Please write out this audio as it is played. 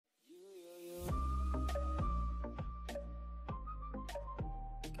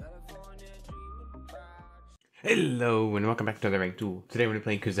Hello and welcome back to another Ranked Duel. Today we're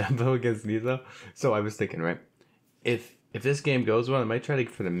playing Kuzenbo against Nizo. So I was thinking, right, if this game goes well, I might try to,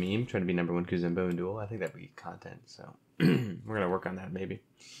 for the meme, try to be #1 Kuzenbo in Duel. I think that'd be content, so we're gonna work on that maybe.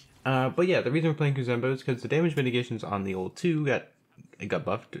 But yeah, the reason we're playing Kuzenbo is because the damage mitigations on the old 2 got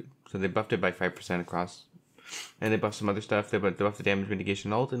buffed. So they buffed it by 5% across, and they buffed some other stuff. They buffed the damage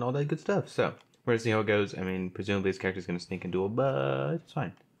mitigation alt and all that good stuff. So we're gonna see how it goes. I mean, presumably this character's gonna sneak in Duel, but it's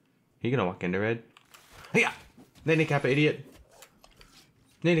fine. You're gonna walk into red. Yeah. Nene Kappa idiot.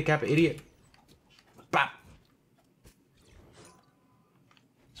 Nene Kappa idiot. Bop.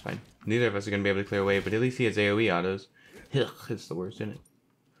 It's fine. Neither of us are going to be able to clear away, but at least he has AoE autos. Ugh, it's the worst, isn't it?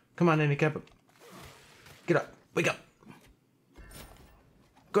 Come on, Nene Kappa. Get up. Wake up.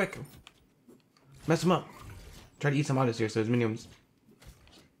 Quick. Mess him up. Try to eat some autos here so his minions.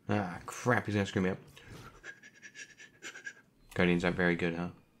 Ah, crap. He's going to screw me up. Guardians aren't very good, huh?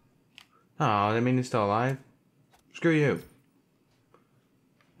 Oh, that minion's still alive? Screw you.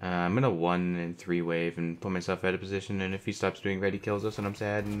 I'm gonna 1 and 3 wave and put myself out of position, and if he stops doing red, he kills us, and I'm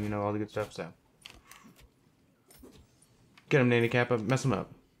sad, and you know, all the good stuff, so. Get him, Nene Kappa. Mess him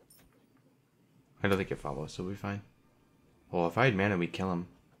up. I don't think he'll follow us, so we'll be fine. Well, if I had mana, we'd kill him.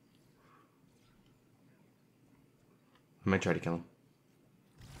 I might try to kill him.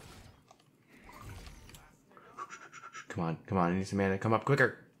 Come on, come on, I need some mana. Come up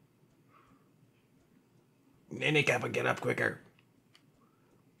quicker. Nene Kappa, get up quicker.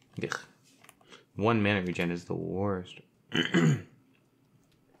 Ugh. 1 mana regen is the worst.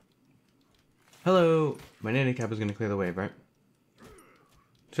 Hello. My Nene Kappa's gonna clear the wave, right?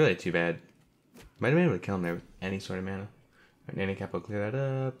 It's really too bad. Might have been able to kill him there with any sort of mana. Right, Nene Kappa will clear that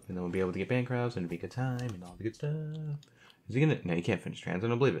up, and then we'll be able to get Bancrows, and it'll be a good time, and all the good stuff. Is he gonna? No, he can't finish trans. I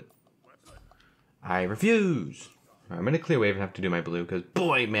don't believe it. I refuse. Right, I'm gonna clear wave and have to do my blue, because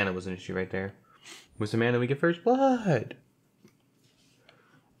boy, mana was an issue right there. With some mana, we get first blood.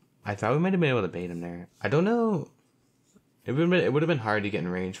 I thought we might have been able to bait him there. I don't know. It would have been hard to get in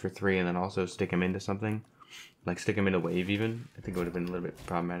range for 3 and then also stick him into something. Like stick him into wave even. I think it would have been a little bit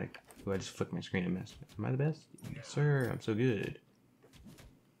problematic. Ooh, I just flicked my screen and missed. Am I the best? Yes, sir. I'm so good.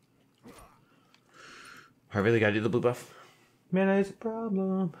 I really gotta do the blue buff. Mana is a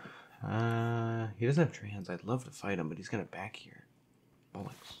problem. He doesn't have trans. I'd love to fight him, but he's gonna back here.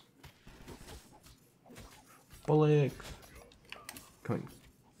 Bollocks. Bullocks. Coming.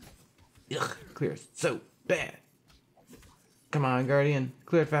 Ugh, clear so bad. Come on, Guardian.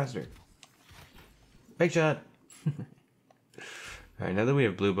 Clear it faster. Big shot. Alright, now that we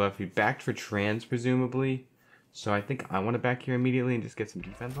have blue buff, he backed for trans, presumably. So I think I want to back here immediately and just get some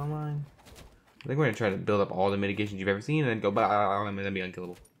defense online. I think we're going to try to build up all the mitigations you've ever seen and then go, bah, and then be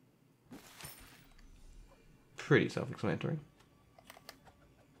unkillable. Pretty self-explanatory.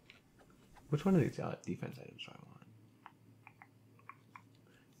 Which one of these defense items do I want?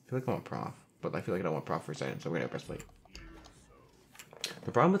 I feel like I want prof, but I feel like I don't want prof for a second, so we're gonna press play.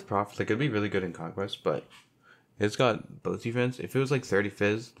 The problem with prof is like it'd be really good in Conquest, but it's got both defense. If it was like 30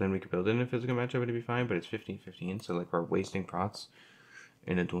 fizz, then we could build it in a physical matchup, it'd be fine, but it's 15-15, so like we're wasting prots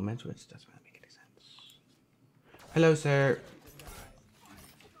in a dual match, which doesn't really make any sense. Hello, sir.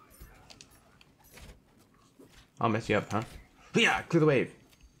 I'll mess you up, huh? Yeah, clear the wave.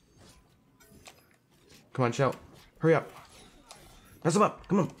 Come on, Shell. Hurry up. Mess him up.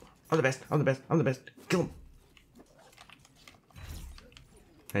 Come on. I'm the best. I'm the best. I'm the best. Kill him.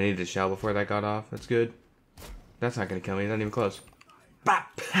 I needed to Shell before that got off. That's good. That's not going to kill me. Not even close.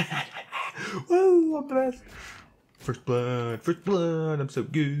 Bop. Woo, I'm the best. First blood. First blood. I'm so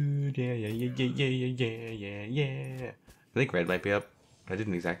good. Yeah, yeah, yeah, yeah, yeah, yeah, yeah, yeah. I think red might be up. I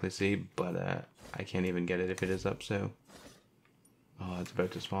didn't exactly see, but I can't even get it if it is up, so. Oh, it's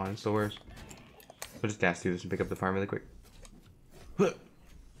about to spawn. It's the worst. We'll just dash through this and pick up the farm really quick. Oh,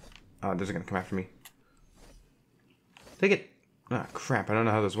 they're gonna come after me. Take it! Ah, crap, I don't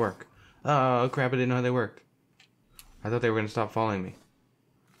know how those work. Oh, crap, I didn't know how they worked. I thought they were gonna stop following me.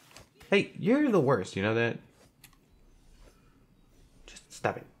 Hey, you're the worst, you know that? Just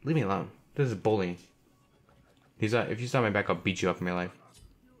stop it. Leave me alone. This is bullying. If you stop my back, I'll beat you up in real life.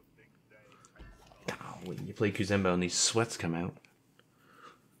 Golly, you play Kuzenbo and these sweats come out.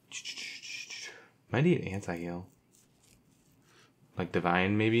 Might need anti-heal. Like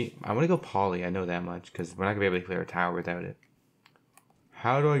Divine, maybe? I want to go Poly, I know that much, because we're not going to be able to clear a tower without it.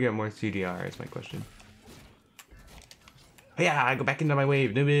 How do I get more CDR is my question. Hey, I go back into my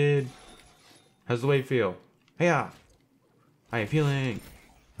wave, noob. How's the wave feel? Hey, I am feeling.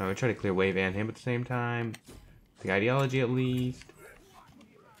 I'm going to try to clear wave and him at the same time. The ideology at least.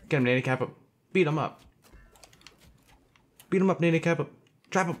 Get him, Nene Kappa. Beat him up. Beat him up, Nene Kappa.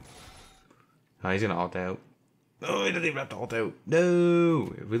 Trap him. Oh, he's going to ult out. Oh, I didn't even have to ult out.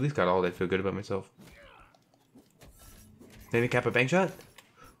 No! If we at least got ult, I feel good about myself. Then he cap a bank shot.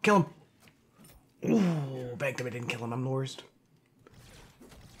 Kill him! Ooh, banked him. I didn't kill him. I'm the worst.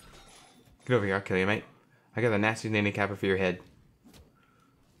 Get over here. I'll kill you, mate. I got the nastiest nanny capper for your head.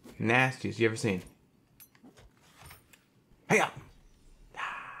 Nastiest you ever seen. Hey up!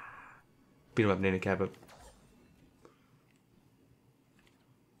 Beat him up, nanny kappa.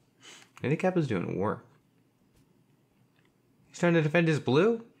 Nanny kappa's doing work. He's trying to defend his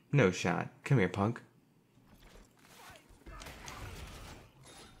blue? No shot. Come here, punk.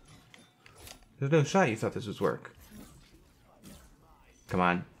 There's no shot you thought this was work. Come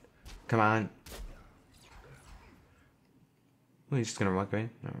on. Come on. Well, he's just gonna walk away.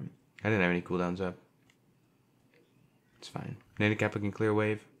 No, I didn't have any cooldowns up. It's fine. Nanny kappa can clear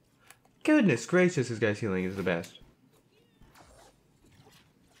wave. Goodness gracious, this guy's healing is the best.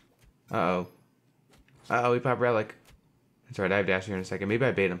 Uh-oh. Uh-oh, he popped relic. That's right, I have dash here in a second. Maybe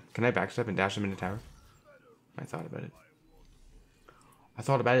I bait him. Can I backstep and dash him in the tower? I thought about it. I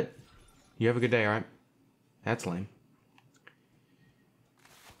thought about it. You have a good day, alright? That's lame.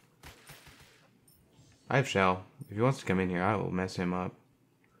 I have Shell. If he wants to come in here, I will mess him up.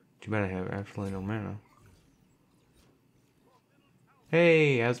 Too bad I have absolutely no mana.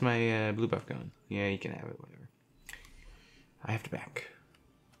 Hey, how's my blue buff going? Yeah, you can have it, whatever. I have to back.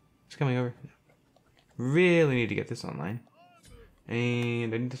 It's coming over. Really need to get this online.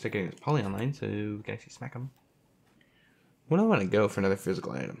 And I need to start getting this poly online so we can actually smack him. What do I want to go for another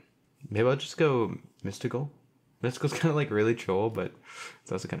physical item? Maybe I'll just go mystical. Mystical's kind of like really troll, but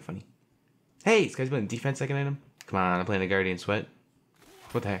it's also kind of funny. Hey, this guy's playing defense second item. Come on, I'm playing a Guardian Sweat.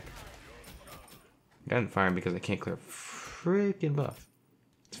 What the heck? I got him firing because I can't clear a freaking buff.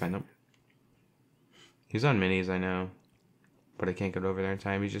 It's fine though. He's on minis, I know. But I can't get over there in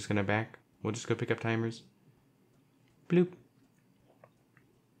time. He's just gonna back. We'll just go pick up timers. Bloop.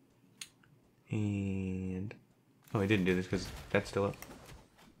 And... oh, I didn't do this because that's still up.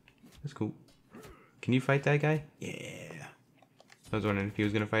 That's cool. Can you fight that guy? Yeah. I was wondering if he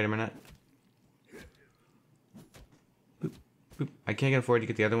was gonna fight him or not. Boop, boop. I can't get afford to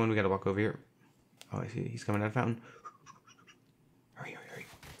get the other one. We gotta walk over here. Oh, I see. He's coming out of fountain. Hurry, hurry, hurry.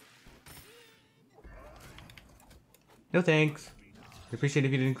 No thanks. I appreciate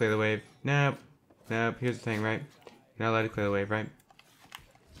if you didn't clear the wave. Nope. Nope. Here's the thing, right? You're not allowed to clear the wave, right?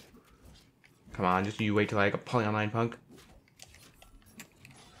 Come on, just you wait till I get poly online, punk.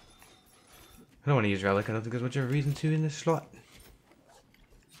 I don't want to use relic. I don't think there's much of a reason to in this slot.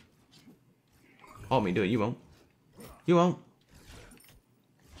 Ult me, do it. You won't. You won't.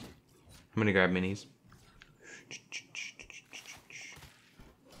 I'm gonna grab minis.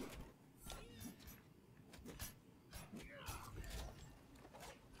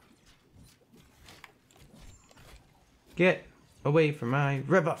 Get away from my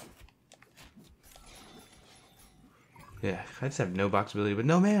red buff. Yeah, I just have no box ability, but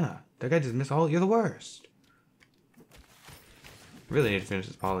no mana. That guy just missed all. You're the worst. Really need to finish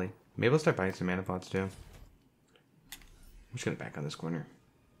this poly. Maybe I'll start buying some mana pots too. I'm just gonna back on this corner.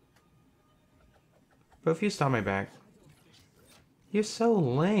 But if you stop my back, you're so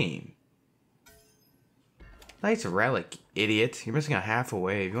lame. Nice relic, idiot. You're missing a half a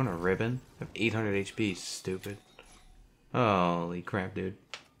wave. You want a ribbon? I have 800 HP, stupid. Holy crap, dude.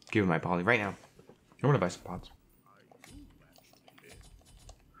 Give me my poly right now. I want to buy some pots.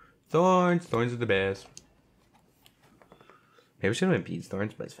 Thorns. Thorns are the best. Maybe we shouldn't have beat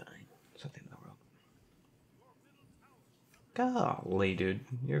thorns, but it's fine. Something in the world. Golly, dude.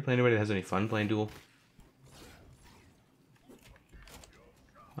 You ever play anybody that has any fun playing duel?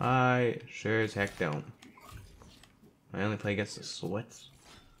 I sure as heck don't. I only play against the sweats.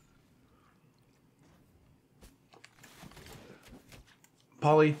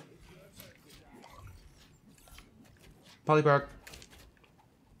 Poly. Polypark.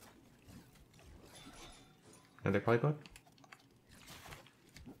 Another polypark.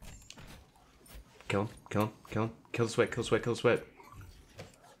 Kill him, kill him, kill him. Kill the sweat, kill the sweat, kill the sweat.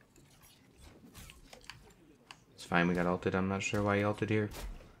 It's fine, we got ulted. I'm not sure why he ulted here.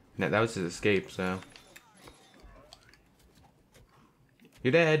 No, that was his escape, so.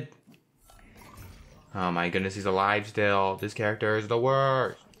 You're dead. Oh my goodness, he's alive still. This character is the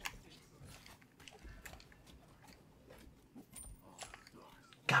worst.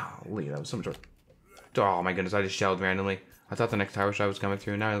 Golly, that was so much work. Oh my goodness, I just shelled randomly. I thought the next tower shot was coming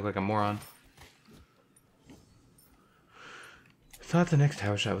through. Now I look like a moron. I thought the next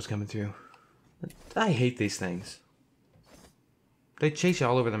tower shot was coming through. I hate these things. They chase you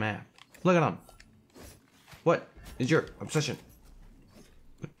all over the map. Look at them. What is your obsession?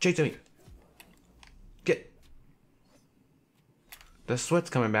 Chase me. Get The sweat's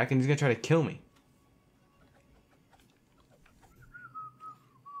coming back and he's gonna try to kill me.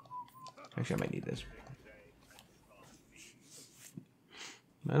 Actually, I might need this.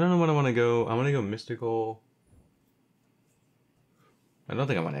 I don't know what I want to go. I want to go mystical. I don't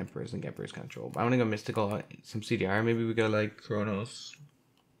think I want Emperors. I think Emperors control. But I want to go mystical. Some CDR. Maybe we go like Chronos.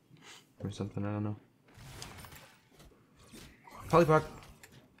 Or something. I don't know. Polyproc.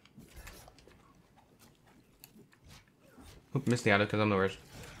 Oop, missed the auto because I'm the worst.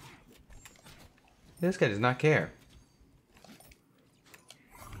 This guy does not care.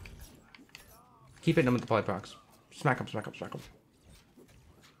 Keep hitting him with the polyprocs. Smack him, smack him, smack him.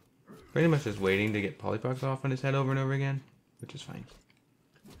 Pretty much just waiting to get polyprocs off on his head over and over again, which is fine.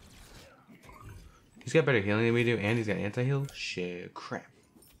 He's got better healing than we do, and he's got anti-heal. Shit, crap.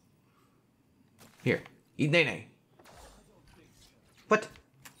 Here, eat nay-nay. What?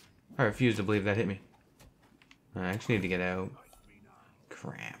 I refuse to believe that hit me. I actually need to get out.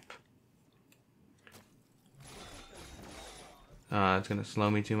 Crap. It's gonna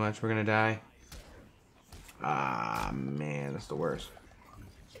slow me too much. We're gonna die. Ah, man, that's the worst.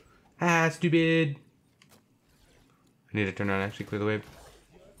 Ah, stupid. I need to turn around and actually clear the wave.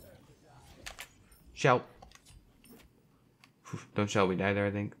 Shout. Don't shout, we die there,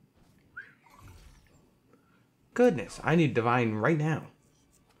 I think. Goodness, I need divine right now.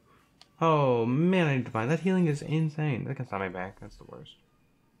 Oh man, I need divine. That healing is insane. That can stop my back. That's the worst.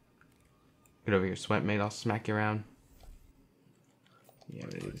 Get over here, sweat mate. I'll smack you around. Yeah,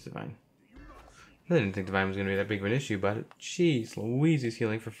 I'm gonna do this divine. I didn't think divine was gonna be that big of an issue, but jeez, Louise is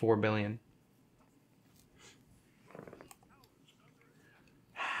healing for 4 billion.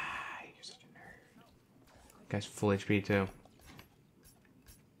 You're such a nerd. Guy's full HP too.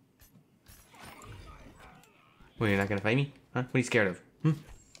 What, you're not gonna fight me? Huh? What are you scared of? Hmm?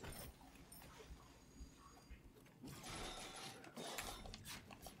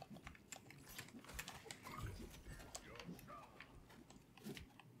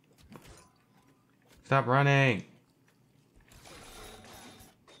 Stop running.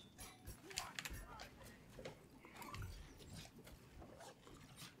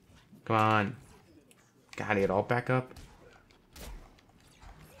 Come on. Got it all back up.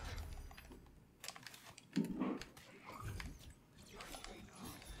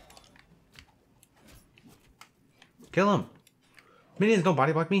 Kill him. Minions, don't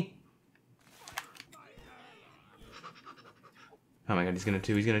body block me. Oh my god, he's gonna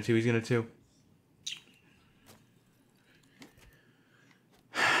 2, he's gonna 2, he's gonna 2.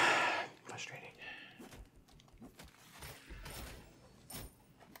 Frustrating.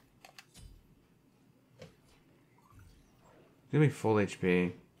 He's gonna be full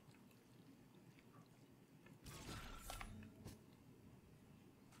HP.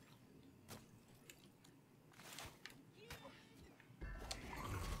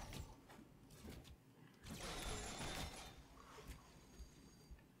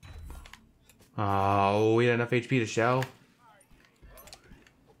 Oh, we had enough HP to shell.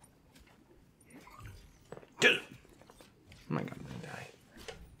 Oh my god, I'm gonna die.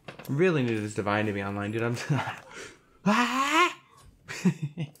 Really needed this divine to be online, dude. I'm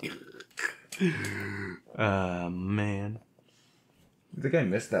man. I think I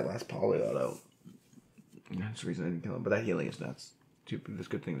missed that last poly auto. That's the reason I didn't kill him. But that healing is nuts. This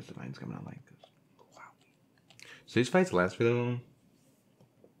good thing this divine's coming online. Wow. So these fights last really long.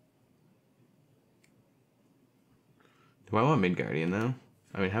 Do I want mid guardian though?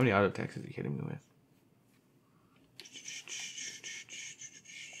 I mean, how many auto attacks is he hitting me with?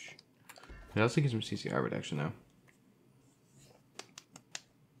 It also gives him CCR reduction though.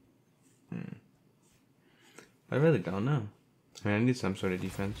 I really don't know. I mean, I need some sort of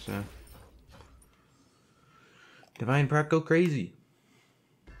defense, so. Divine proc, go crazy.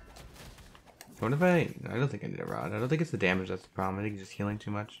 What if I don't think I need a rod. I don't think it's the damage that's the problem. I think it's just healing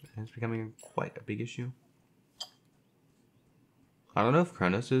too much. And it's becoming quite a big issue. I don't know if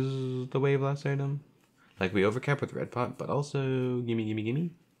Chronos is the wave last item. Like, we overcap with red pot, but also gimme, gimme,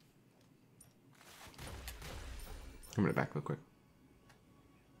 gimme. I'm gonna back real quick.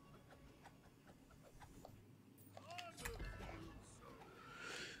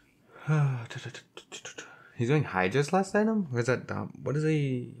 He's going Hydra's last item? Or is that Dom? What's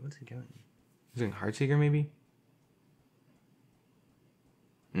he going? He's going Heartseeker maybe?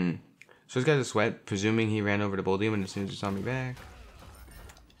 So this guy's a sweat, presuming he ran over to Bull Demon as soon as he saw me back.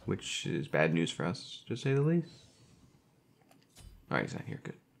 Which is bad news for us, to say the least. Alright, he's not here.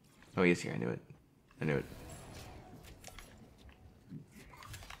 Good. Oh, he is here. I knew it. I knew it.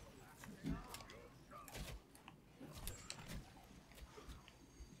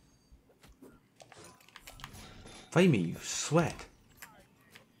 Fight me, you sweat.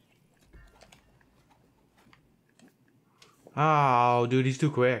 Oh, dude, he's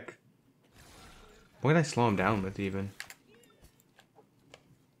too quick. What can I slow him down with, even?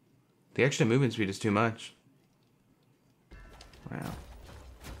 The extra movement speed is too much. Wow.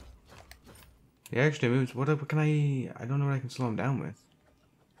 The extra moves. What can I don't know what I can slow him down with.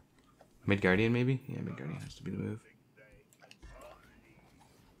 Midgardian, maybe? Yeah, Midgardian has to be the move.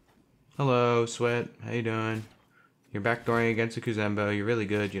 Hello, Sweat. How you doing? You're backdooring against the Kuzenbo. You're really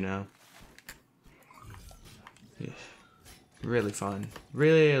good, you know. Yeah. Really fun.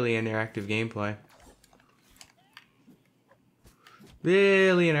 Really interactive gameplay.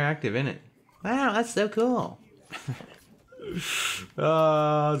 Really interactive, innit? Wow, that's so cool.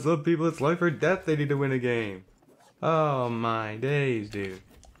 Some people it's life or death they need to win a game. Oh my days, dude.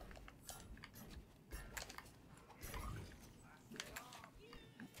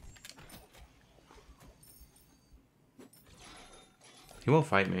 He won't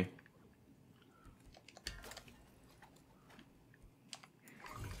fight me.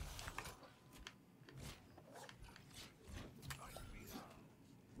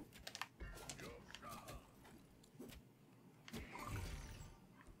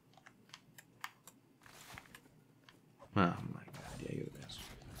 Oh my god, yeah, you're the best.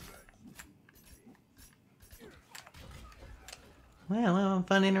 Well,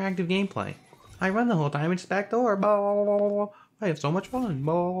 fun interactive gameplay. I run the whole time, it's backdoor. I have so much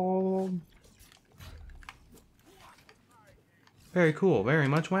fun. Very cool, very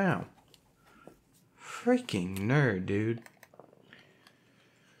much wow. Freaking nerd, dude.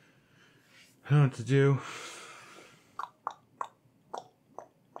 I don't know what to do.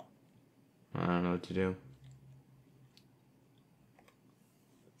 I don't know what to do.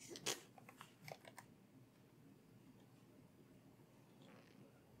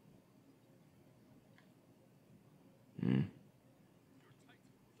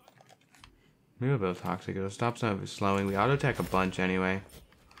 Maybe we'll go toxic. It'll stop some of his slowing. We auto attack a bunch anyway.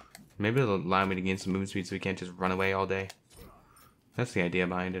 Maybe it'll allow me to gain some move speed so we can't just run away all day. That's the idea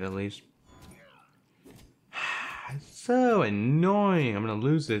behind it, at least. It's so annoying. I'm gonna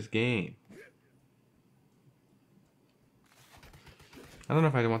lose this game. I don't know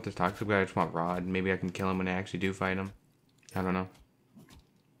if I want this toxic guy. I just want Rod. Maybe I can kill him when I actually do fight him. I don't know.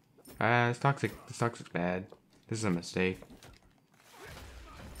 This toxic's bad. This is a mistake.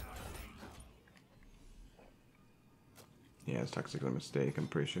 Yeah, it's toxic a mistake, I'm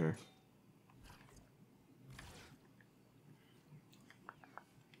pretty sure.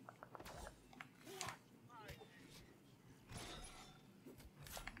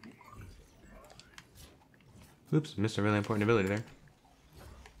 Oops, missed a really important ability there.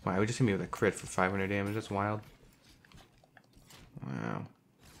 Wow, we just hit me with a crit for 500 damage. That's wild. Wow.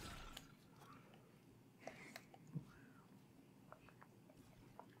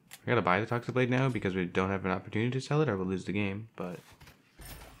 I gotta buy the Toxic Blade now because we don't have an opportunity to sell it or we'll lose the game, but...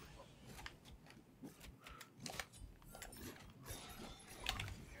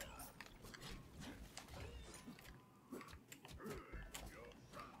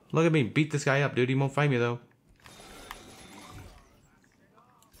 Look at me, beat this guy up, dude. He won't fight me, though.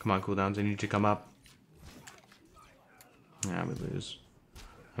 Come on, cooldowns. I need you to come up. Yeah, we lose.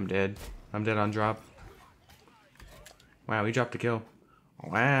 I'm dead. I'm dead on drop. Wow, we dropped a kill.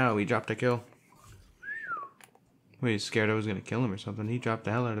 Wow, we dropped a kill. Wait, he's scared I was gonna kill him or something. He dropped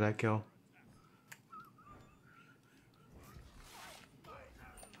the hell out of that kill.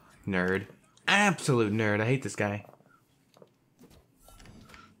 Nerd. Absolute nerd. I hate this guy.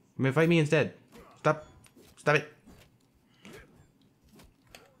 You may fight me instead. Stop. Stop it.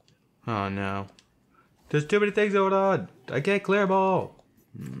 Oh no. There's too many things going on. I can't clear them all.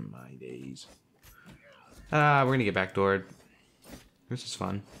 My days. We're gonna get backdoored. This is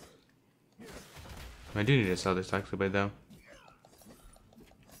fun. I do need to sell this Toxic Blade though.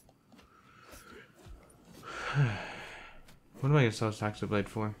 What am I gonna sell this Toxic Blade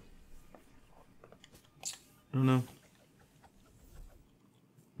for? I don't know.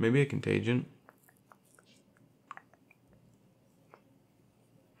 Maybe a Contagion.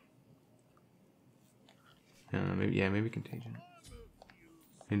 Maybe Contagion.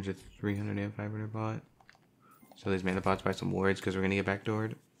 Maybe just 300 and 500 bot. So these mana bots buy some wards because we're gonna get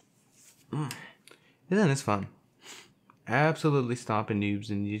backdoored. Isn't this fun? Absolutely stomping noobs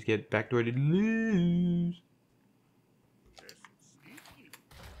and you just get backdoored and lose.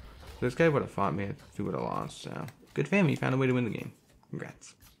 This guy would have fought me if he would have lost, so good for him, he found a way to win the game.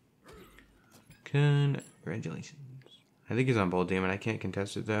 Congrats. Congratulations. I think he's on Bold Demon, I can't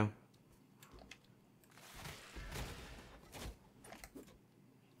contest it though.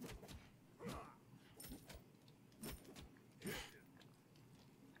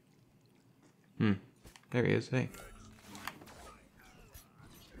 There he is, hey.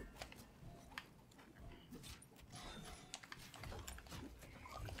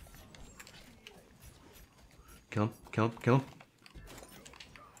 Kill him, kill him, kill him.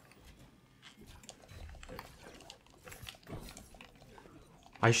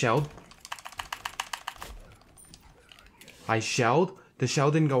 I shelled. I shelled? The shell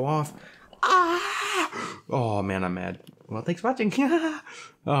didn't go off. Ah! Oh man, I'm mad. Well, thanks for watching.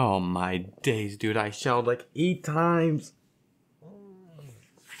 Oh my days, dude. I shelled like 8 times.